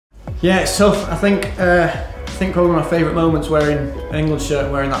Yeah, it's tough. I think probably my favourite moments wearing an England shirt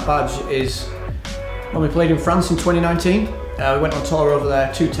and wearing that badge is when we played in France in 2019. We went on tour over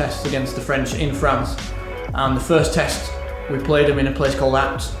there, 2 tests against the French in France, and the first test we played them in a place called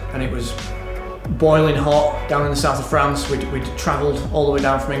Apt, and it was boiling hot down in the south of France. We'd travelled all the way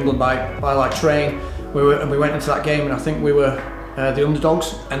down from England by like train. We went into that game, and I think we were the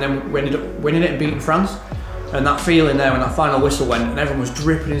underdogs, and then we ended up winning it and beating France. And that feeling there when that final whistle went and everyone was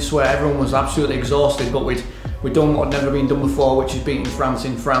dripping in sweat, everyone was absolutely exhausted, but we'd done what had never been done before, which is beating France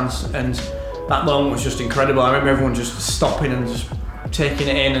in France, and that moment was just incredible. I remember everyone just stopping and just taking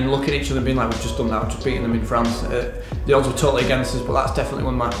it in and looking at each other and being like, we've just done that, we've just beaten them in France. The odds were totally against us, but that's definitely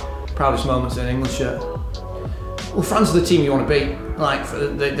one of my proudest moments in an England shirt. Well, France are the team you want to beat. Like,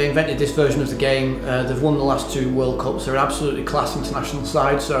 they invented this version of the game. They've won the last 2 World Cups. They're an absolutely class international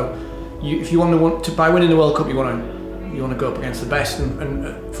side. So, if you want to, by winning the World Cup, you want to go up against the best.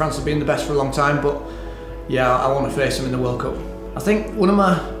 And France have been the best for a long time. But yeah, I want to face them in the World Cup. I think one of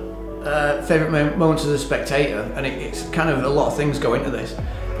my favourite moments as a spectator, and it's kind of a lot of things go into this,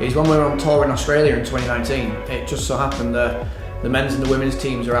 is when we were on tour in Australia in 2019. It just so happened the men's and the women's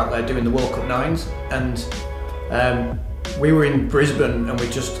teams are out there doing the World Cup 9s, and we were in Brisbane, and we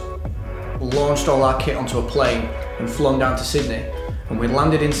just launched all our kit onto a plane and flown down to Sydney, and we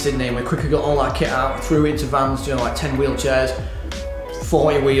landed in Sydney, and we quickly got all our kit out, threw it into vans, like 10 wheelchairs,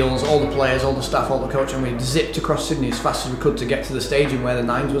 40 wheels, all the players, all the staff, all the coach, and we zipped across Sydney as fast as we could to get to the stadium where the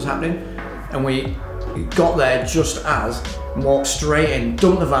 9s was happening. And we got there just as, and walked straight in,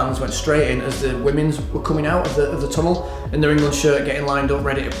 dumped the vans, went straight in as the women's were coming out of the tunnel in their England shirt, getting lined up,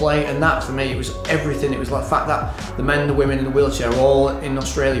 ready to play. And that for me, it was everything. It was like the fact that the men, the women in the wheelchair were all in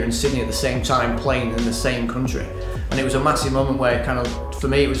Australia and Sydney at the same time, playing in the same country. And it was a massive moment where it kind of, for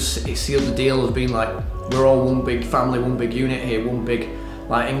me, it sealed the deal of being like, we're all one big family, one big unit here, one big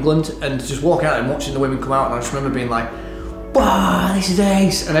like England. And just walking out and watching the women come out, and I just remember being like, wow, this is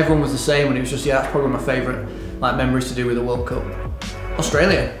ace, and everyone was the same, and it was just, yeah, that's probably my favourite like memories to do with the World Cup.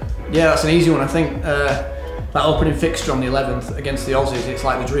 Australia, yeah, that's an easy one. I think that opening fixture on the 11th against the Aussies, it's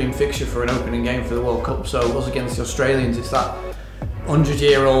like the dream fixture for an opening game for the World Cup. So us against the Australians, it's that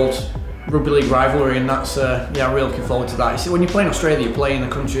 100-year-old rugby league rivalry, and that's yeah, I'm really looking forward to that. You see, when you play in Australia, you play in a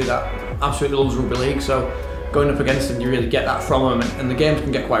country that absolutely loves rugby league, so going up against them, you really get that from them, and the games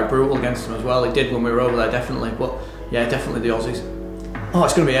can get quite brutal against them as well. It did when we were over there, definitely, but yeah, definitely the Aussies. Oh,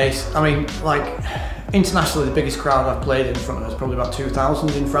 it's going to be ace. I mean, like, internationally, the biggest crowd I've played in front of is probably about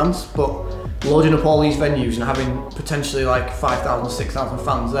 2,000 in France, but loading up all these venues and having potentially like 5,000, 6,000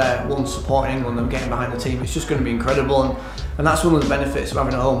 fans there, one supporting England and getting behind the team, it's just going to be incredible. And that's one of the benefits of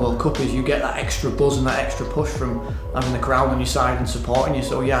having a home World Cup, is you get that extra buzz and that extra push from having the crowd on your side and supporting you.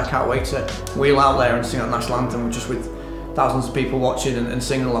 So yeah, I can't wait to wheel out there and sing that national anthem just with thousands of people watching and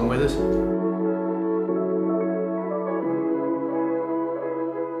singing along with us.